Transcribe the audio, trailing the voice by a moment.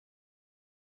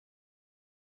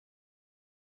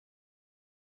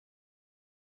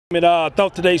I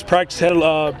thought today's practice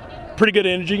had pretty good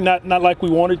energy, not like we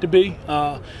wanted it to be.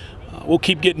 We'll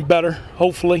keep getting better,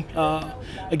 hopefully.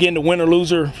 Again, the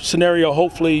winner-loser scenario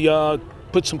hopefully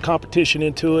puts some competition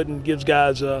into it and gives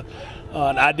guys an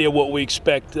idea of what we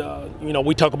expect.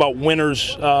 We talk about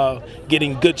winners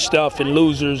getting good stuff and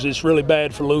losers. It's really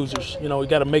bad for losers. We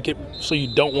got to make it so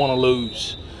you don't want to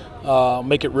lose.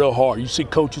 Make it real hard. You see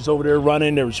coaches over there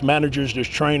running, there's managers, there's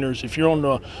trainers. If you're on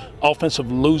the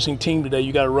offensive losing team today,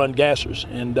 you got to run gassers,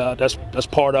 and that's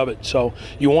part of it. So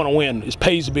you want to win. It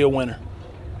pays to be a winner.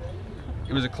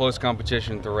 It was a close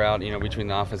competition throughout, between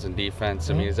the offense and defense.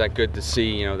 I mean, is that good to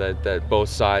see, that both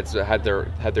sides had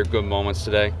their good moments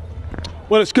today?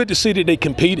 Well, it's good to see that they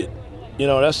competed.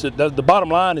 That's the bottom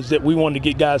line is that we wanted to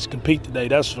get guys to compete today.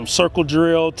 That's from circle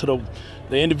drill to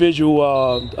the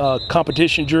individual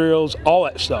competition drills, all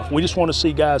that stuff. We just want to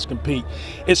see guys compete.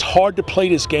 It's hard to play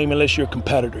this game unless you're a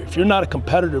competitor. If you're not a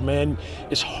competitor, man,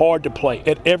 it's hard to play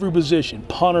at every position,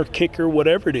 punter, kicker,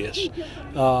 whatever it is.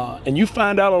 And you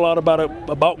find out a lot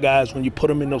about guys when you put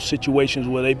them in those situations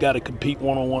where they've got to compete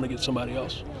one-on-one against somebody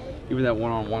else. Even that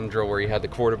one-on-one drill where you had the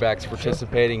quarterbacks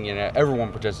participating,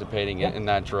 everyone participating in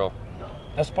that drill.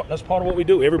 That's part of what we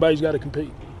do. Everybody's got to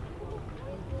compete.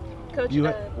 Coach,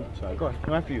 sorry, go ahead.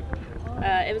 Come after you.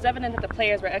 It was evident that the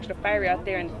players were extra fiery out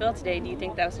there in the field today. Do you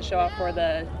think that was to show off for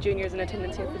the juniors in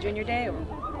attendance here for Junior Day? Or?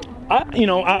 I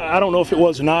don't know if it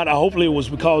was or not. Hopefully it was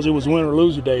because it was win or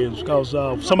loser day. It was because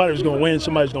somebody was going to win,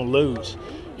 somebody's going to lose.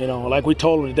 Like we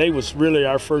told them, today was really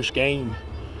our first game.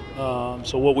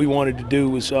 So what we wanted to do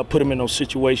was put them in those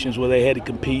situations where they had to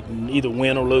compete and either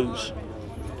win or lose.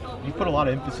 You put a lot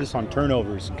of emphasis on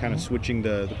turnovers and kind of switching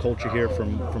the culture here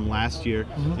from last year.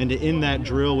 And to end that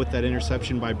drill with that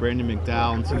interception by Brandon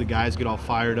McDowell and see the guys get all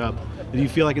fired up, do you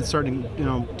feel like it's starting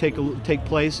to take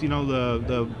place,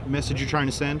 the message you're trying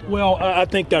to send? Well, I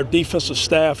think our defensive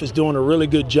staff is doing a really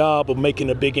good job of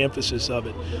making a big emphasis of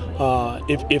it.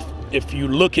 If you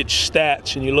look at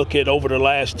stats and you look at over the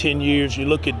last 10 years, you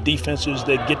look at defenses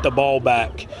that get the ball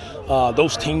back,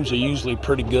 those teams are usually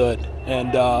pretty good.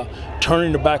 And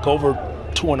turning it back over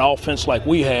to an offense like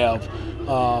we have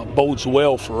bodes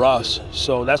well for us.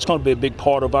 So that's going to be a big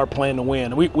part of our plan to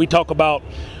win. We talk about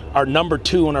our number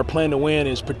 2 on our plan to win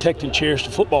is protect and cherish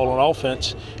the football on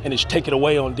offense, and it's take it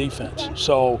away on defense.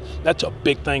 So that's a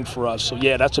big thing for us. So,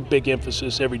 yeah, that's a big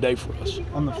emphasis every day for us.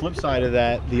 On the flip side of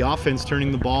that, the offense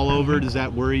turning the ball over, does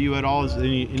that worry you at all? Is there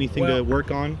anything to work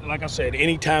on? Like I said,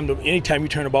 anytime you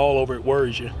turn the ball over, it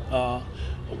worries you.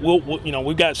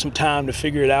 We've got some time to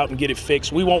figure it out and get it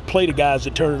fixed. We won't play the guys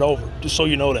that turn it over, just so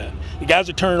you know that. The guys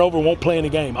that turn it over won't play in the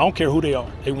game. I don't care who they are.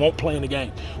 They won't play in the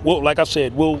game. Like I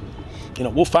said, we'll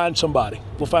find somebody.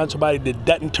 We'll find somebody that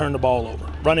doesn't turn the ball over.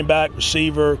 Running back,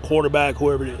 receiver, quarterback,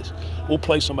 whoever it is. We'll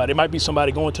play somebody. It might be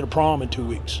somebody going to the prom in 2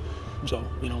 weeks. So,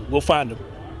 we'll find them.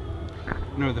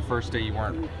 The first day you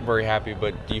weren't very happy,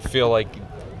 but do you feel like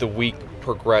the week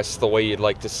progressed the way you'd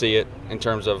like to see it in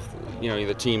terms of,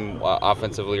 the team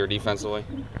offensively or defensively?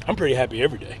 I'm pretty happy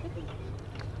every day.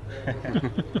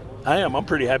 I am. I'm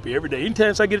pretty happy every day.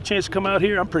 Anytime I get a chance to come out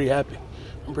here, I'm pretty happy.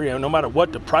 No matter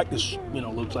what the practice,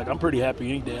 looks like, I'm pretty happy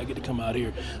any day I get to come out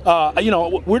here.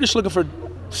 We're just looking for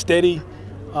steady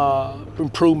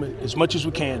improvement as much as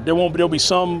we can. There'll be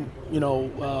some,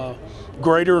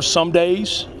 greater some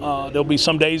days. There'll be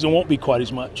some days it won't be quite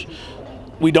as much.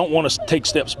 We don't want to take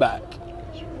steps back.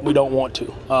 We don't want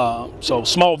to. So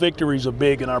small victories are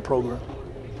big in our program.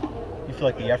 You feel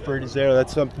like the effort is there?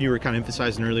 That's something you were kind of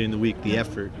emphasizing earlier in the week, the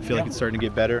effort. You feel like it's starting to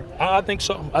get better? I think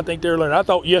so. I think they're learning. I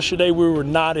thought yesterday we were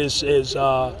not as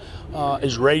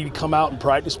ready to come out and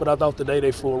practice, but I thought today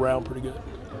they flew around pretty good.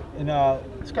 And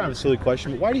it's kind of a silly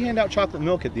question, but why do you hand out chocolate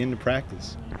milk at the end of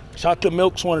practice? Chocolate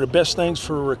milk's one of the best things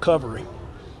for recovery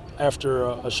after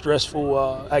a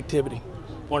stressful activity.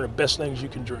 One of the best things you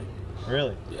can drink.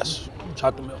 Really? Yes,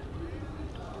 chocolate milk.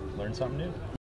 Learn something new.